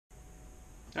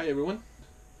Hi everyone.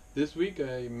 This week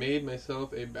I made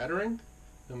myself a Batarang.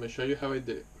 I'm going to show you how I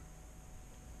did it.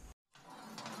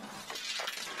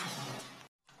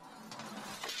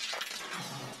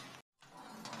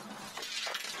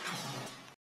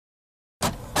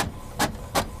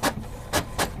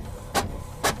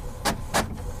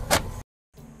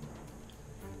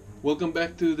 Welcome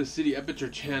back to the City Aperture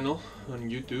channel on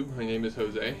YouTube. My name is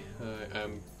Jose.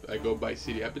 I go by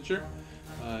City Aperture.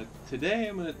 Today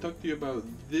I'm going to talk to you about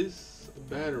this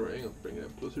Batarang. I'll bring it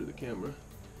up closer to the camera.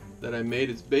 That I made.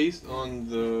 It's based on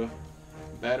the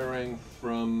Batarang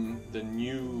from the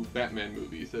new Batman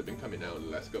movies that have been coming out in the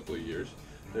last couple of years.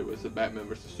 There was a Batman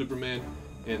vs Superman,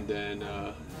 and then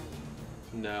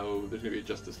now there's going to be a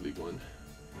Justice League one.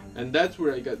 And that's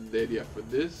where I got the idea for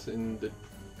this. In the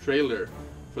trailer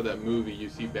for that movie, you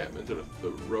see Batman sort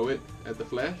of throw it at the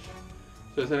Flash.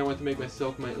 So I decided I wanted to make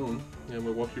myself my own, and I'm going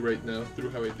to walk you right now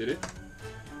through how I did it.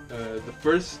 The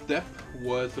first step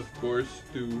was, of course,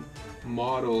 to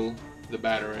model the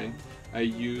Batarang. I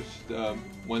used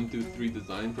 123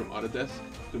 Design from Autodesk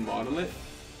to model it.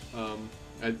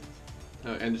 I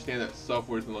understand that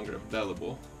software is no longer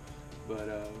available, but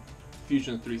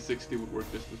Fusion 360 would work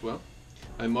just as well.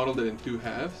 I modeled it in two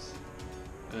halves,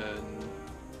 and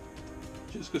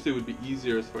just because it would be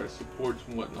easier as far as supports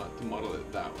and whatnot to model it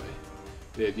that way.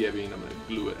 The idea being I'm going to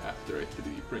glue it after I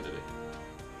 3D printed it.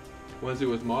 Once it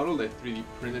was modeled, I 3D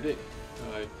printed it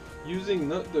using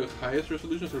not the highest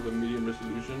resolution, sort of a medium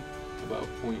resolution, about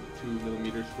 0.2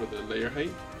 millimeters for the layer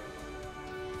height.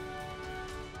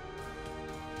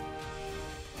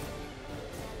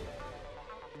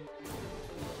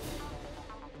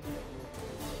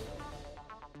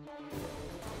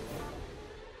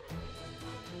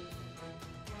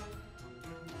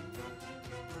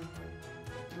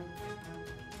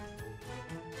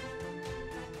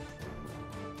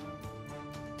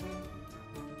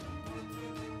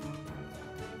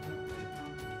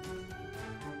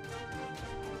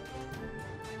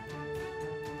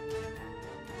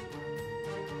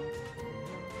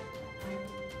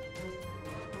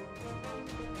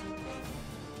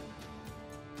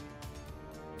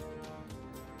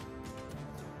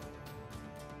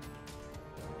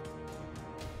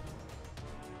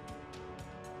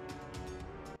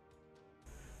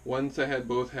 Once I had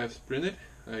both halves printed,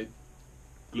 I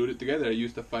glued it together. I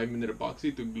used a 5-minute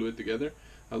epoxy to glue it together.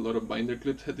 A lot of binder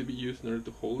clips had to be used in order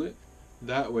to hold it.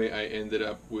 That way I ended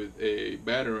up with a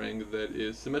Batarang that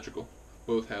is symmetrical.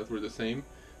 Both halves were the same,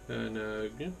 and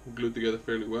yeah, glued together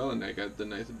fairly well, and I got the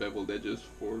nice beveled edges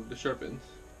for the sharp ends.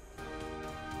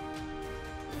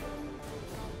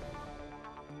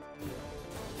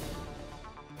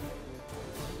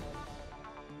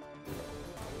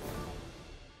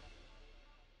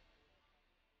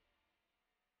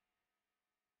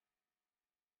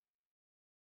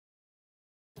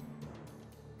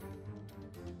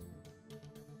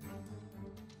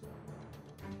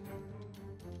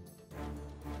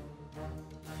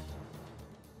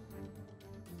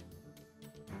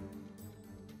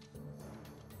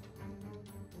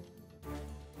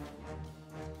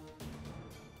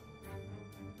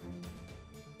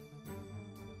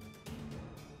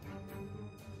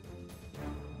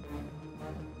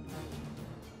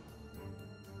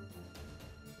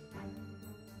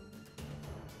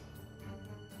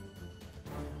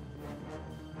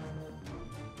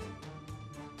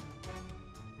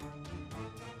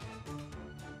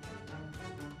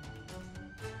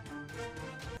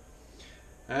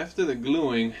 After the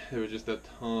gluing, there was just a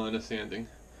ton of sanding.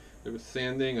 There was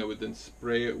sanding. I would then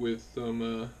spray it with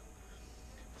some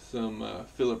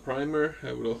filler primer.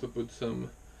 I would also put some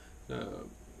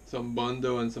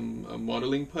Bondo and some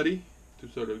modeling putty to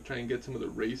sort of try and get some of the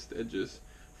raised edges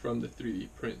from the 3D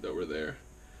print that were there.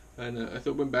 And I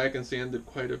went back and sanded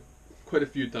quite a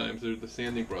few times. The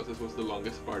sanding process was the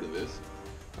longest part of this.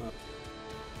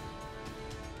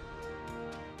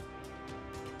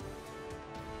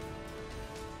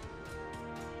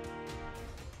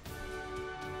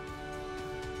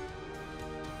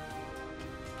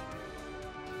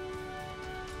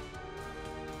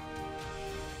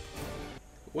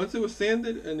 Once it was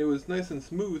sanded and it was nice and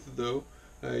smooth though,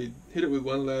 I hit it with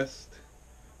one last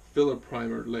filler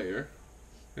primer layer,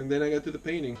 and then I got to the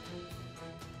painting.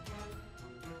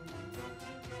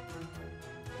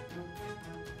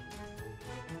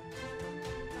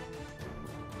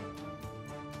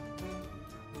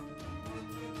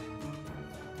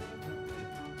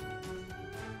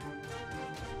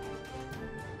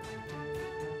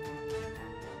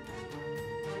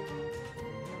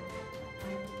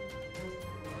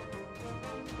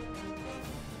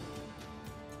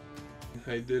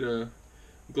 I did a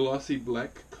glossy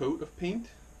black coat of paint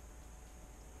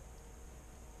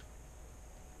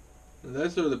And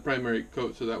that's sort of the primary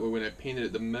coat, so that way when I painted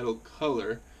it the metal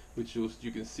color, which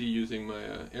you can see using my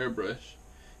airbrush,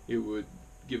 it would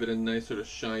give it a nice sort of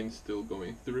shine still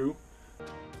going through.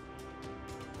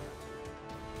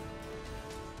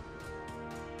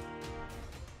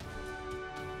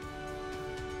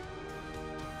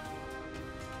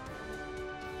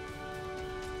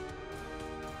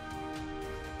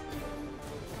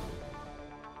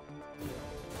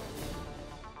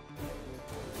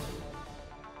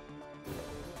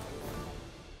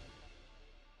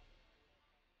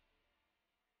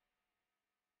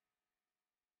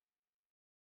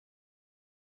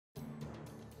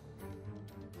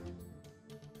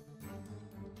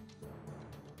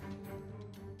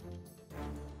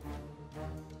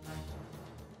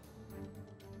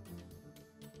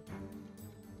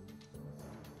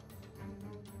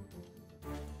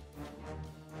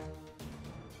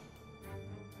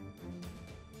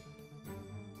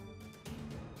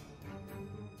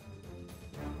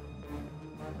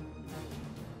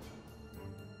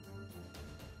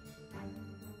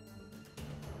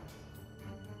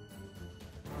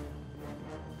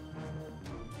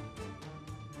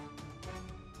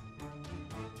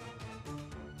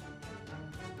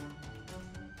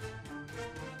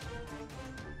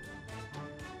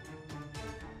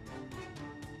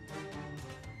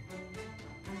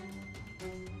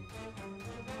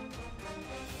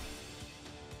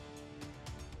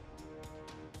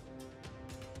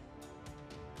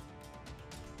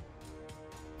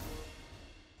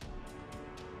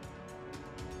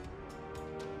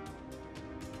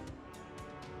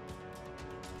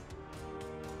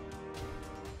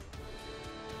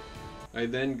 I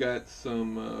then got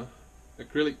some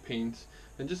acrylic paints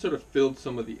and just sort of filled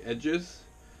some of the edges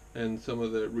and some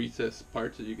of the recessed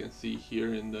parts that you can see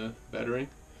here in the Batarang.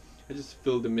 I just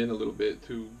filled them in a little bit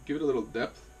to give it a little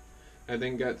depth. I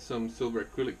then got some silver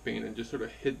acrylic paint and just sort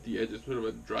of hit the edges, sort of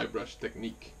a dry brush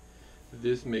technique.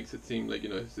 This makes it seem like,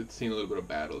 it's seen a little bit of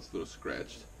battle, it's a little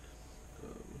scratched.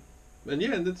 And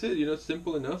yeah, and that's it,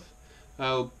 simple enough.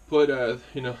 I'll put,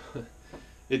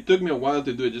 it took me a while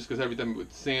to do it just because every time I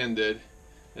would sand it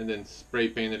and then spray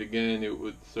paint it again, it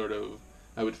would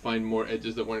I would find more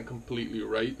edges that weren't completely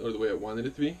right or the way I wanted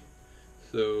it to be.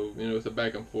 So, it's a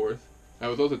back and forth. I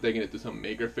was also taking it to some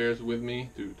maker fairs with me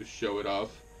to show it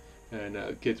off.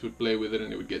 And kids would play with it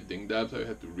and it would get dinged up, so I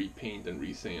had to repaint and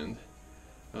resand.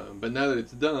 But now that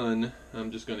it's done,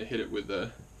 I'm just going to hit it with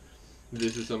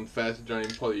this is some fast drying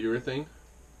polyurethane.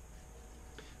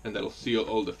 And that'll seal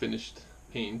all the finished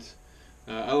paints.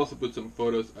 I'll also put some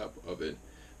photos up of it.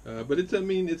 But it's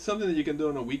something that you can do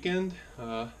on a weekend.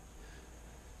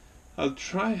 I'll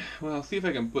see if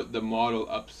I can put the model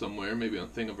up somewhere, maybe on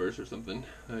Thingiverse or something.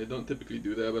 I don't typically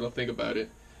do that, but I'll think about it.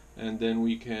 And then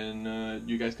we can,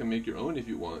 you guys can make your own if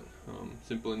you want.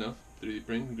 Simple enough, 3D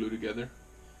print, glue together,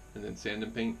 and then sand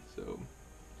and paint. So,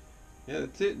 yeah,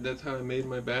 that's it. That's how I made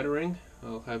my Batarang.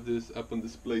 I'll have this up on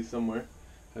display somewhere.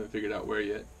 Haven't figured out where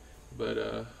yet.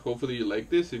 But hopefully you like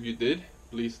this. If you did,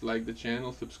 please like the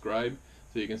channel, subscribe,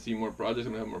 so you can see more projects.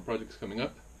 I'm going to have more projects coming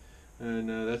up. And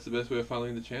that's the best way of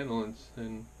following the channel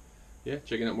and yeah,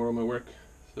 checking out more of my work.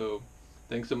 So,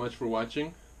 thanks so much for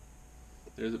watching.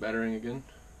 There's a Batarang again.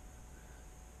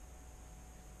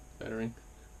 Batarang.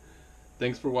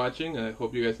 Thanks for watching. I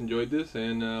hope you guys enjoyed this,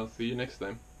 and I'll see you next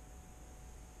time.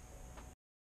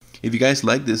 If you guys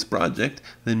like this project,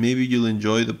 then maybe you'll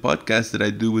enjoy the podcast that I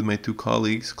do with my two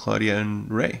colleagues, Claudia and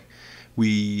Ray.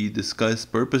 We discuss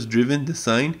purpose-driven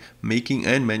design, making,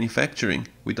 and manufacturing.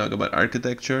 We talk about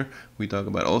architecture. We talk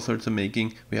about all sorts of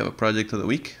making. We have a project of the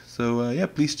week. So yeah,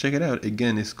 please check it out.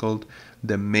 Again, it's called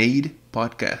The Made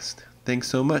Podcast. Thanks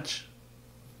so much.